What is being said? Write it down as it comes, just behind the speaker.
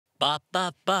Bop,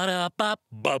 bop, ba bop.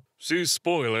 Bop. See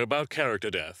spoiler about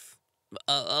character death.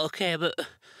 Okay, but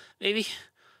maybe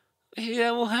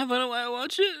that won't happen when I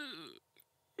watch it.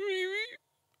 Maybe,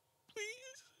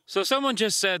 please. So someone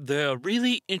just said they're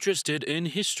really interested in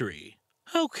history.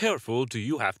 How careful do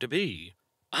you have to be?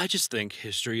 I just think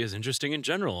history is interesting in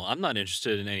general. I'm not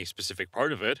interested in any specific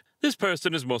part of it. This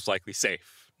person is most likely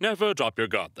safe. Never drop your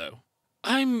guard, though.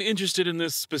 I'm interested in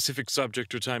this specific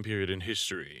subject or time period in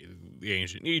history. The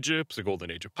ancient Egypt, the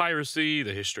golden age of piracy,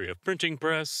 the history of printing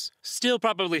press. Still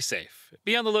probably safe.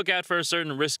 Be on the lookout for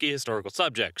certain risky historical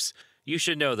subjects. You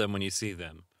should know them when you see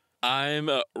them. I'm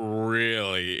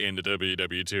really into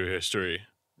WW2 history.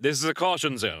 This is a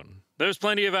caution zone. There's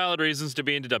plenty of valid reasons to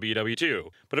be into WW2,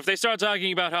 but if they start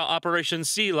talking about how Operation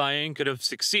Sea Lion could have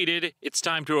succeeded, it's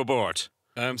time to abort.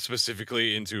 I'm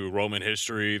specifically into Roman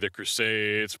history, the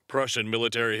Crusades, Prussian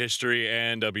military history,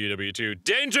 and WW2.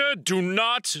 Danger! Do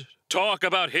not talk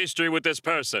about history with this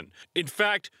person. In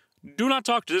fact, do not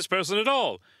talk to this person at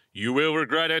all. You will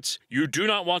regret it. You do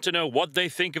not want to know what they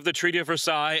think of the Treaty of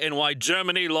Versailles and why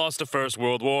Germany lost the First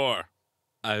World War.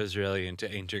 I was really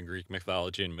into ancient Greek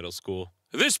mythology in middle school.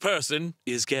 This person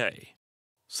is gay.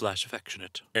 /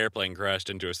 affectionate. Airplane crashed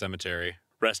into a cemetery.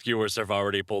 Rescuers have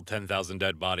already pulled 10,000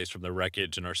 dead bodies from the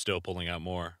wreckage and are still pulling out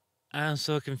more. I'm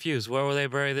so confused. Where will they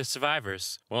bury the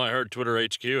survivors? Well, I heard Twitter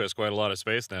HQ has quite a lot of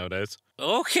space nowadays.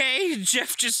 Okay,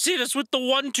 Jeff just hit us with the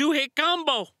 1-2 hit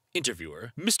combo.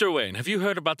 Interviewer. Mr. Wayne, have you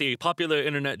heard about the popular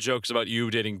internet jokes about you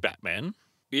dating Batman?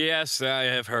 Yes, I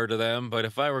have heard of them, but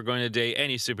if I were going to date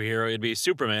any superhero, it'd be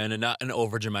Superman and not an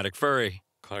overdramatic furry.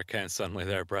 Clark Kent suddenly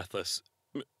there, breathless.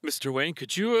 Mr. Wayne,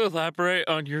 could you elaborate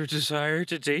on your desire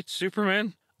to date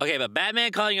Superman? Okay, but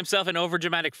Batman calling himself an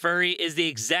overdramatic furry is the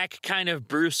exact kind of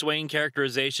Bruce Wayne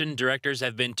characterization directors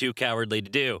have been too cowardly to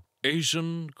do.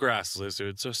 Asian grass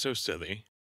lizards are so silly.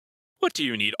 What do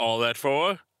you need all that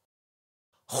for?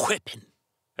 Whipping.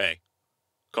 Hey,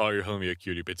 call your homie a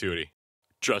cutie patootie.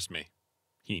 Trust me,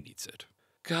 he needs it.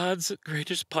 God's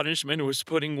greatest punishment was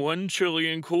putting 1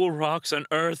 trillion cool rocks on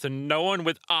Earth and no one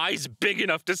with eyes big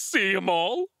enough to see them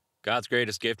all. God's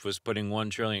greatest gift was putting 1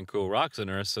 trillion cool rocks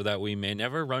on Earth so that we may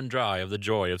never run dry of the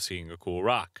joy of seeing a cool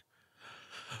rock.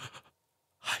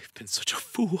 I've been such a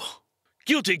fool.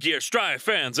 Guilty Gear Strive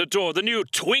fans adore the new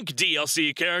Twink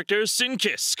DLC character,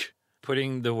 Sinkisk.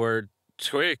 Putting the word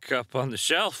twink up on the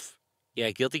shelf.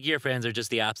 Yeah, Guilty Gear fans are just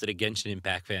the opposite of Genshin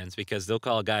Impact fans because they'll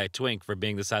call a guy a twink for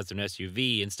being the size of an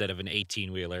SUV instead of an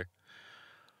 18-wheeler.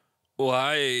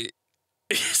 Why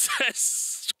is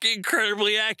that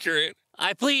incredibly accurate?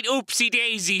 I plead oopsie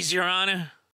daisies, Your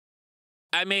Honor.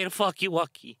 I made a fucky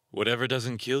wucky. Whatever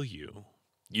doesn't kill you,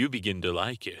 you begin to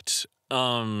like it.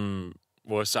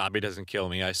 Wasabi doesn't kill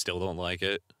me, I still don't like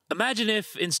it. Imagine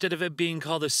if, instead of it being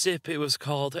called a sip, it was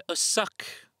called a suck.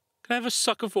 Can I have a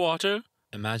suck of water?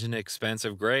 Imagine an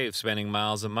expansive grave spanning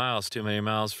miles and miles, too many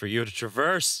miles for you to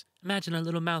traverse. Imagine a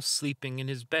little mouse sleeping in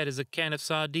his bed as a can of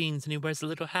sardines and he wears a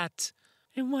little hat.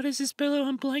 And what is his pillow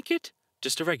and blanket?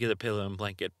 Just a regular pillow and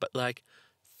blanket, but like,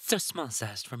 so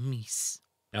small-sized for meese.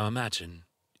 Now imagine,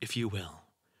 if you will,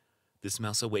 this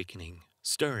mouse awakening,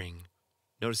 stirring,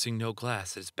 noticing no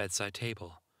glass at his bedside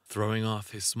table, throwing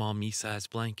off his small me-sized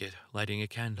blanket, lighting a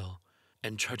candle,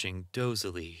 and trudging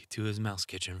dozily to his mouse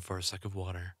kitchen for a suck of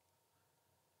water.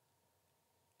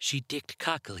 She dicked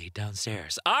cockily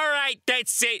downstairs. All right,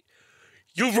 that's it.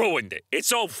 You ruined it.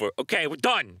 It's over. Okay, we're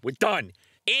done. We're done.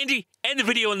 Andy, end the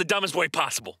video in the dumbest way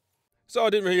possible. So I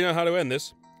didn't really know how to end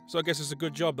this. So I guess it's a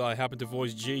good job that I happened to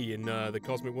voice G in the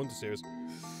Cosmic Wonder series.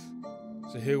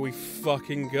 So here we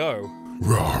fucking go.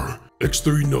 Rawr.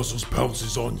 X3 Nozzles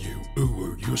pounces on you.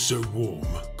 Ooh, you're so warm.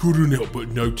 Couldn't help but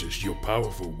notice your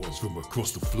powerful ones from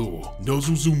across the floor.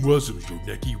 Nuzzles and wuzzles your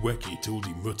necky wecky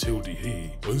tildy matildy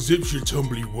he. Unzips your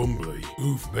tumbly wumbly.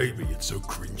 Oof, baby, it's so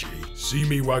cringy. See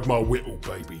me wag my whittle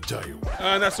baby tail.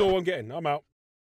 And that's all I'm getting. I'm out.